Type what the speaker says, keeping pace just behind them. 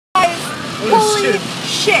Holy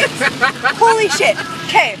shit. Holy shit.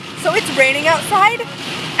 Okay, so it's raining outside,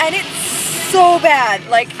 and it's so bad.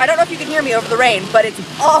 Like, I don't know if you can hear me over the rain, but it's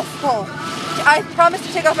awful. I promise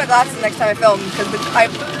to take off my glasses next time I film, because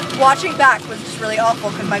watching back was just really awful,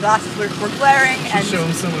 because my glasses were glaring and show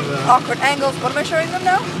them some of the awkward angles. What am I showing them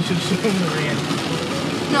now? You should show them the rain.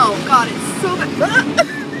 No, God, it's so bad.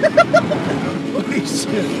 Holy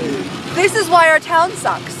shit. This is why our town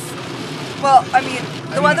sucks. Well, I mean,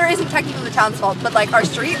 the weather isn't technically the town's fault, but like our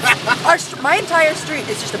street, my entire street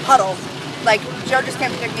is just a puddle. Like, Joe just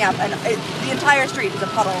came to pick me up, and the entire street is a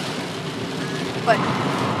puddle. But,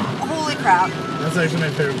 holy crap. That's actually my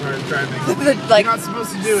favorite part of driving. Like, you're not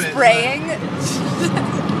supposed to do it. Spraying.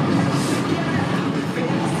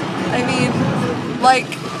 I mean, like,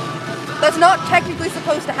 that's not technically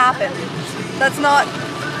supposed to happen. That's not...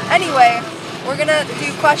 Anyway, we're gonna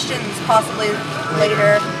do questions possibly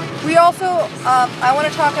later. We also, I want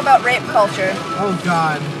to talk about rape culture. Oh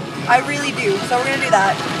God. I really do, so we're gonna do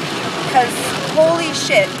that. Because, holy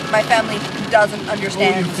shit, my family doesn't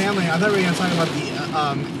understand. Oh, your family? I thought we were gonna talk about the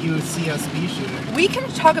UCSB shooter. We can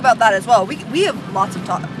talk about that as well. We have lots of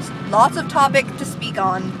topic to speak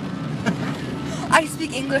on. I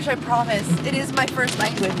speak English, I promise. It is my first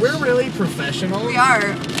language. We're really professional. We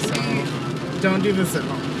are. Don't do this at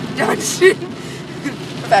home. Don't shoot.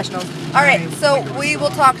 Professionals. Alright, so we will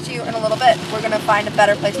talk to you in a little bit. We're going to find a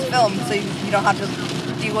better place to film so you don't have to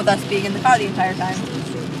deal with us being in the car the entire time.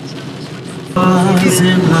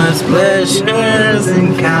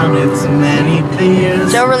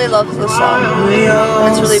 Joe really loves this song.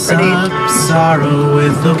 It's really pretty.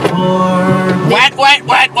 What?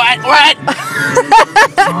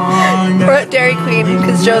 We're at Dairy Queen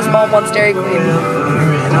because Joe's mom wants Dairy Queen.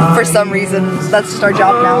 For some reason. That's just our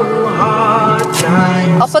job now.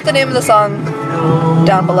 I'll put the name of the song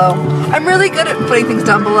down below. I'm really good at putting things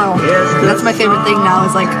down below. That's my favorite thing now,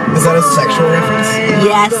 is like... Is that a sexual reference?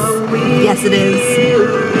 Yes. Yes, it is.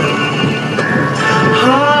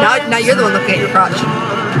 Now you're the one looking at your crotch.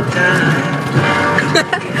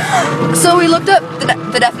 So we looked up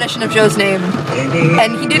the definition of Joe's name,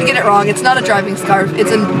 and he did get it wrong. It's not a driving scarf.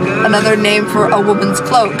 It's another name for a woman's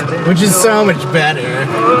cloak. Which is so much better.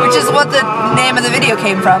 Which is what the name of the video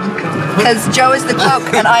came from. Because Joe is the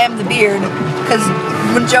cloak and I am the beard. Because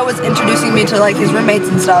when Joe was introducing me to like his roommates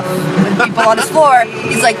and stuff, and people on his floor,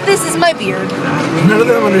 he's like, "This is my beard." None of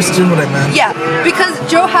them understood what I meant. Yeah, because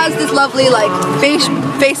Joe has this lovely like face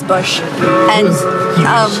bush, and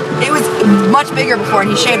it was much bigger before,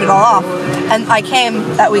 and he shaved it all off. And I came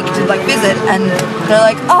that week to like visit, and they're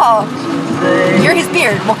like, "Oh, you're his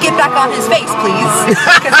beard. Well, get back on his face, please,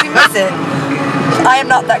 because we miss it." I am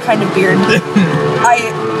not that kind of beard.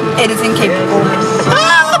 It is incapable.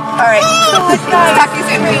 Alright. Oh, guys. Taxi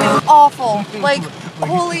rain is awful. Like,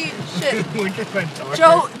 holy shit. Look at my door.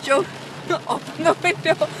 Joe opened the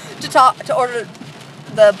window to order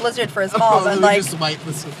the Blizzard for his mom, and like... just wipe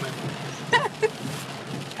this with my...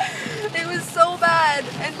 It was so bad,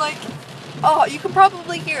 and like, oh, you can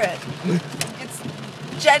probably hear it. It's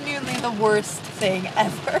genuinely the worst thing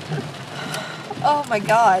ever. Oh my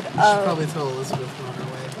God. We should probably tell Elizabeth on her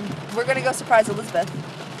way. We're gonna go surprise Elizabeth.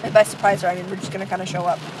 And by surprise her, I mean we're just gonna kind of show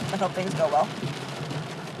up and hope things go well.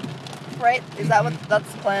 Right? Is that what?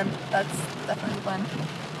 That's the plan. That's definitely the plan.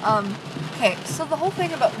 Okay. So the whole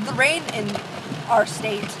thing about the rain in our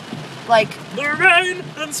state, like The rain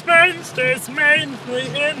in Spain stays mainly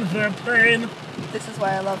in the plain. This is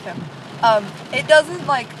why I love him. It doesn't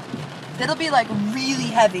like. It'll be like really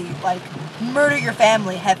heavy, like murder your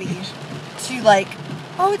family heavy. To like,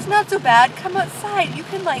 oh, it's not so bad. Come outside. You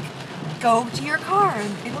can like. Go to your car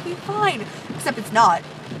and it'll be fine. Except it's not,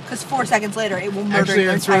 because 4 seconds later it will murder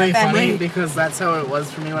your entire really family. Funny because that's how it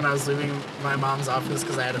was for me when I was leaving my mom's office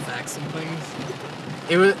because I had to fax some things.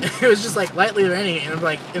 It was just like lightly raining, and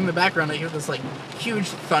like in the background I hear this like huge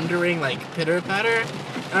thundering like pitter patter,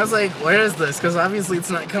 and I was like, where is this? Because obviously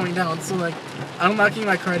it's not coming down. So like I'm unlocking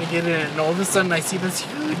my car to get in, and all of a sudden I see this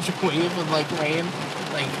huge wave of like rain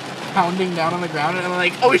like pounding down on the ground, and I'm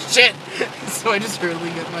like, oh shit! So I just hurriedly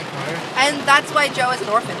get in my car. And that's why Joe is an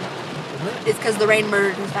orphan. It's because the rain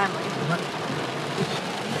murdered his family.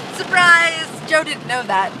 Surprise! Joe didn't know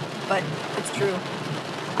that, but it's true.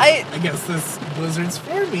 I guess this blizzard's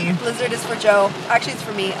for me. Blizzard is for Joe. Actually, it's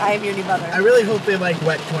for me. I am your new mother. I really hope they like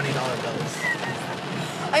wet $20 bills.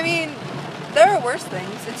 I mean, there are worse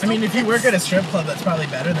things. I mean, if you work at a strip club, that's probably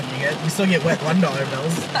better than you still get wet $1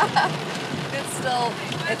 bills. It's still,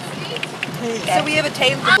 so we have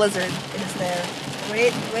attained the blizzard. It is there.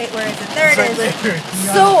 Wait, where is it? There it is. Right there.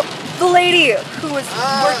 So, the lady who was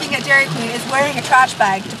working at Dairy Queen is wearing a trash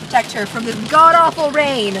bag to protect her from this god-awful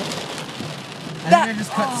rain. think I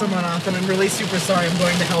just cut someone off, and I'm really super sorry. I'm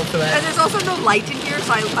going to hell for that. And there's also no light in here,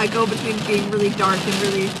 so I go between being really dark and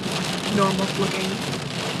really normal looking.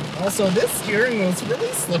 Also, this steering wheel's really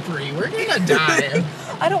slippery. We're gonna die.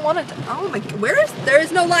 I don't want to. Oh my! There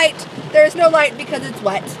is no light. There is no light because it's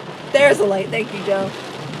wet. There's a light. Thank you, Joe.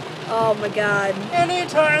 Oh my God.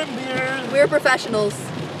 Anytime, dear. We're professionals.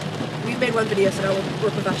 We've made one video, so now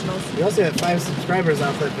we're professionals. We also have 5 subscribers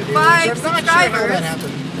off that video. 5 so I'm not subscribers. sure how that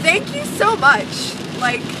happened. Thank you so much.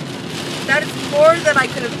 Like, that is more than I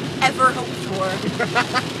could have ever hoped for.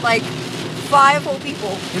 Like, 5 whole people.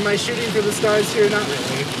 Am I shooting for the stars here? Not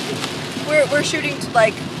really. We're shooting to,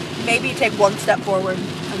 like, maybe take 1 step forward,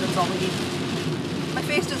 and that's all we need. My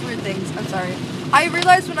face does weird things. I'm sorry. I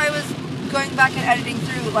realized when I was going back and editing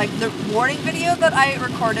through, like, the warning video that I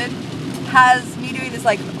recorded has me doing this,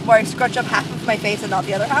 like, where I scrunch up half of my face and not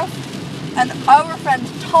the other half. And our friend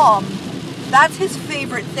Tom, that's his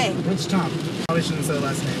favorite thing. Which Tom? Probably shouldn't say the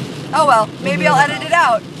last name. Oh well, maybe I'll edit it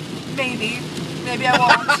out. Maybe. Maybe I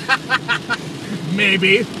won't.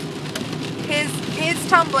 Maybe. His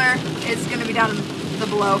Tumblr is going to be down in the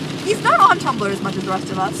below. He's not on Tumblr as much as the rest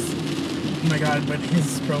of us. Oh my God, but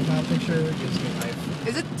his profile picture gives me life.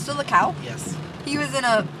 Is it still a cow? Yes. He was in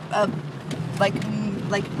a like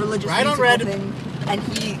religious Right on musical red. thing, and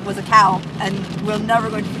he was a cow, and we're never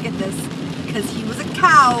going to forget this because he was a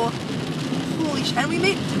cow. Holy shit! And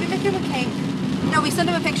did we make him a cake? No, we sent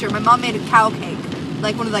him a picture. My mom made a cow cake,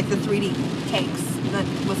 like one of like the 3D cakes that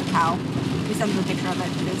was a cow. We sent him a picture of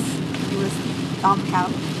it because he was Tom the cow.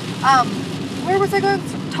 Where was I going?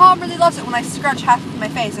 Tom really loves it when I scrunch half of my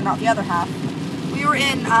face and not the other half. We were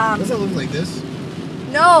in Does that look like this?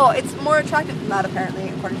 No, it's more attractive than that apparently,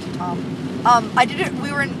 according to Tom.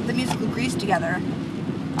 We were in the musical Grease together.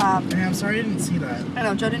 I'm sorry I didn't see that. I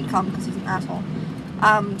know, Joe didn't come because he's an asshole.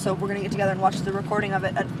 So we're gonna get together and watch the recording of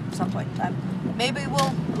it at some point in time. Maybe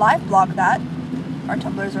we'll live blog that. Our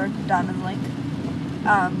Tumblrs are down in the link.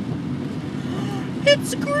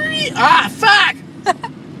 It's green! Ah, fuck!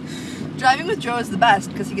 Driving with Joe is the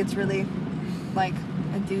best because he gets really, like,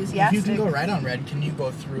 enthusiastic. If you can go right on red, can you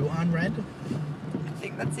go through on red? I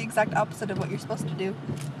think that's the exact opposite of what you're supposed to do.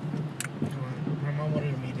 My mom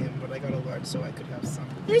wanted a medium, but I got a large so I could have some.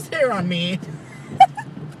 There's hair on me!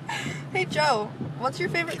 Hey Joe, what's your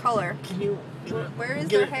favorite color? Can you... Where is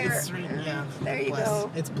get their it? hair? It's right, yeah. There you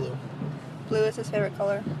go. It's blue. Blue is his favorite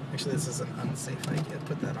color. Actually, this is an unsafe idea.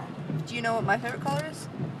 Put that on. Do you know what my favorite color is?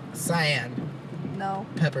 Cyan. No.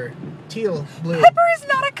 Pepper. Teal. Blue. Pepper is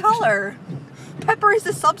not a color. Pepper is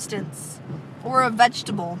a substance. Or a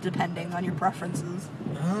vegetable, depending on your preferences.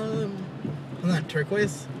 Isn't that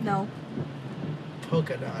turquoise? No.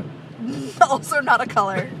 Polka dot. Also not a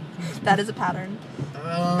color. That is a pattern.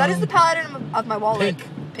 That is the pattern of my wallet. Pink.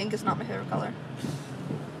 Pink is not my favorite color.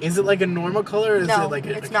 Is it like a normal color? Or is No, it like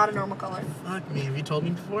it's not a normal color. Fuck me. Have you told me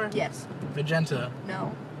before? Yes. Magenta.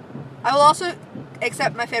 No. I will also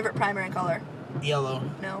accept my favorite primary color. Yellow.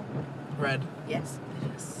 No. Red. Yes.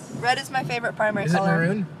 Red is my favorite primary Is color. it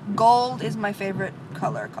maroon? Gold is my favorite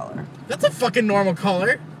color. That's a fucking normal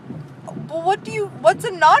color. Well, what's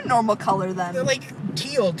a non-normal color then? They're like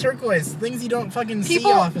teal, turquoise, things you don't fucking see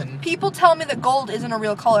often. People tell me that gold isn't a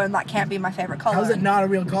real color and that can't be my favorite color. How is it not a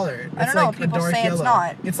real color? I don't know, like people a dark say yellow. it's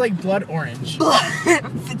not. It's like blood orange.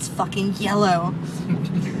 It's fucking yellow.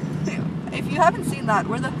 If you haven't seen that,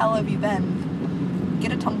 where the hell have you been?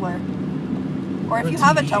 Get a Tumblr. Or if Or you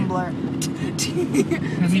have a TV.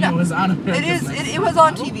 Tumblr. I mean, it was on America's It is. Next It was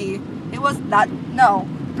on TV. It was that. No,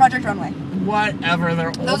 Project Runway. Whatever, they're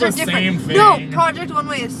all Those the are different. same thing. No, Project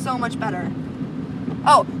Runway is so much better.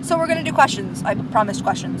 Oh, so we're gonna do questions. I promised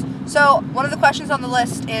questions. So one of the questions on the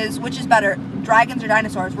list is, which is better, dragons or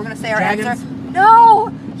dinosaurs? We're gonna say our Dragons. answer.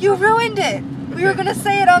 No, you ruined it. We were Okay. gonna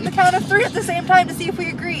say it on the count of 3 at the same time to see if we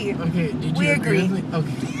agree. Okay, did you We agree. with me?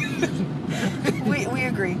 Okay. We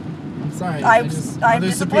agree. Sorry. I'm Mother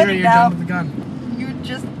disappointed Superior now. jumped the gun. You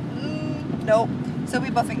just nope. So we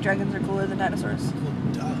both think dragons are cooler than dinosaurs. Well,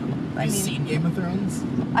 duh. I Have you mean- seen Game of Thrones?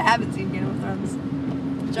 I haven't seen Game of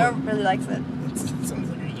Thrones. Joe really likes it. That sounds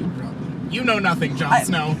like a you problem. You know nothing, Jon I-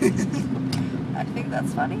 Snow. I think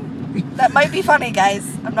that's funny. That might be funny, guys.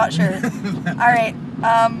 I'm not sure. All right.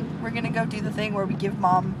 We're gonna go do the thing where we give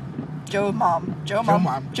Joe mom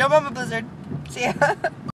a blizzard. See ya.